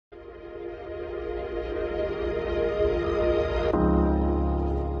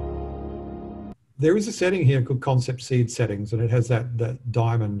there is a setting here called concept seed settings, and it has that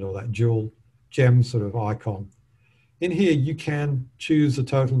diamond or that jewel gem sort of icon. In here, you can choose the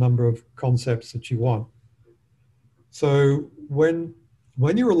total number of concepts that you want. So when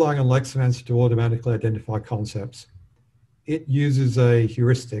you're relying on Leximancer to automatically identify concepts, it uses a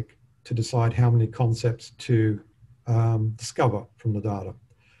heuristic to decide how many concepts to discover from the data.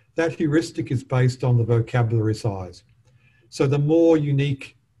 That heuristic is based on the vocabulary size. So the more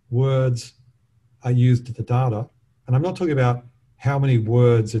unique words are used to the data, and I'm not talking about how many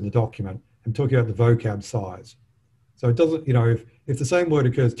words in the document, I'm talking about the vocab size. So it doesn't, if the same word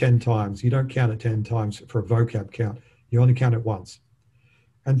occurs 10 times, you don't count it 10 times for a vocab count, you only count it once.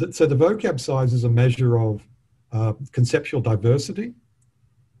 And so the vocab size is a measure of conceptual diversity.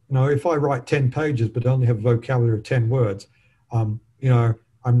 If I write 10 pages but only have a vocabulary of 10 words,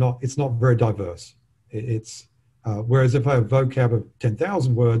 it's not very diverse. Whereas if I have a vocab of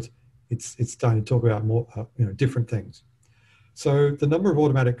 10,000 words, it's starting to talk about more, different things. So the number of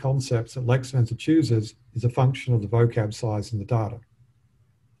automatic concepts that Leximancer chooses is a function of the vocab size in the data.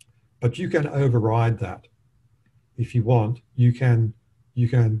 But you can override that if you want. You can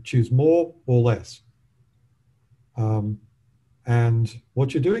choose more or less. And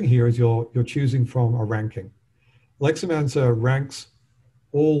what you're doing here is you're choosing from a ranking. Leximancer ranks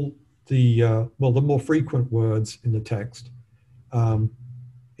all the more frequent words in the text.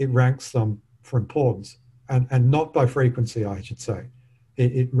 It ranks them for importance, and not by frequency, I should say.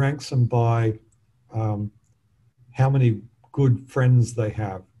 It ranks them by how many good friends they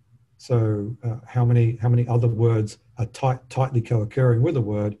have. So how many other words are tightly co-occurring with a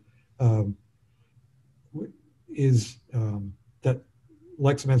word that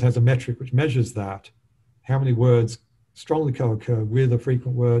Leximancer has a metric which measures that, how many words strongly co-occur with a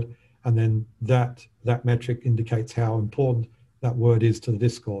frequent word, and then that metric indicates how important that word is to the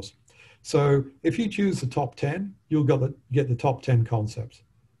discourse. So if you choose the top 10, you'll get the top 10 concepts.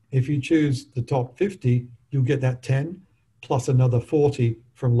 If you choose the top 50, you'll get that 10 plus another 40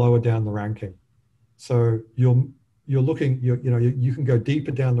 from lower down the ranking. So you can go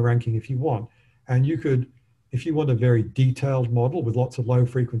deeper down the ranking if you want, and you could, if you want a very detailed model with lots of low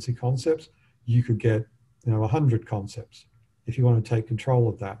frequency concepts, you could get 100 concepts if you want to take control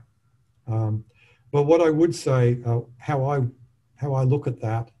of that. But what I would say, how I look at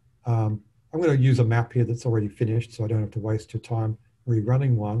that, I'm going to use a map here that's already finished, so I don't have to waste your time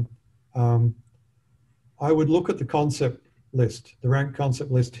rerunning one. I would look at the concept list, the rank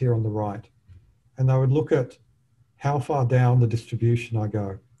concept list here on the right, and I would look at how far down the distribution I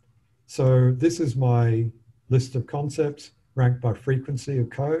go. So this is my list of concepts ranked by frequency of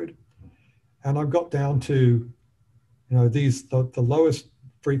code, and I've got down to, the lowest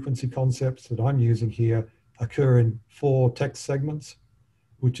frequency concepts that I'm using here occur in 4 text segments,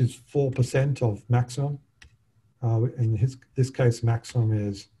 which is 4% of maximum. In this case, maximum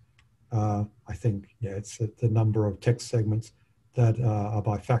is, I think, it's the number of text segments that are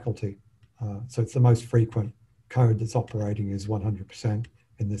by faculty. So it's the most frequent code that's operating is 100%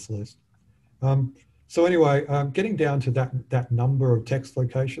 in this list. So anyway, getting down to that number of text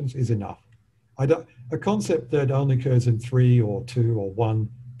locations is enough. A concept that only occurs in 3 or 2 or 1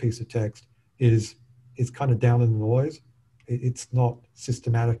 piece of text is kind of down in the noise. It's not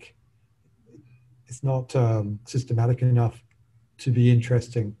systematic. It's not systematic enough to be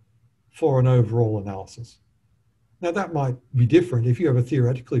interesting for an overall analysis. Now that might be different if you have a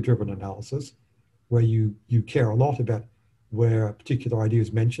theoretically driven analysis where you care a lot about where a particular idea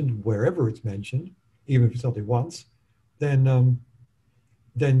is mentioned, wherever it's mentioned, even if it's only once,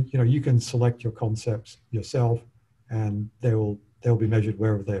 then you can select your concepts yourself, and they'll be measured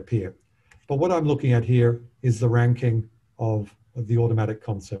wherever they appear. But what I'm looking at here is the ranking of the automatic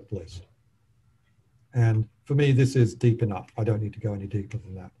concept list. And for me, this is deep enough. I don't need to go any deeper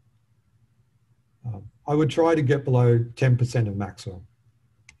than that. I would try to get below 10% of maximum.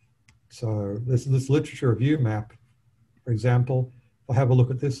 So this literature review map, for example, if I have a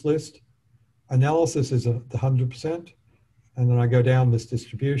look at this list, analysis is at the 100%, and then I go down this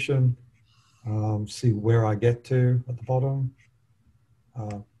distribution, see where I get to at the bottom.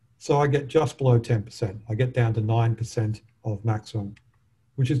 So I get just below 10%. I get down to 9% of maximum,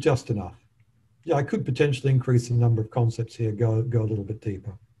 which is just enough. Yeah, I could potentially increase the number of concepts here, go a little bit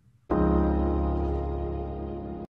deeper.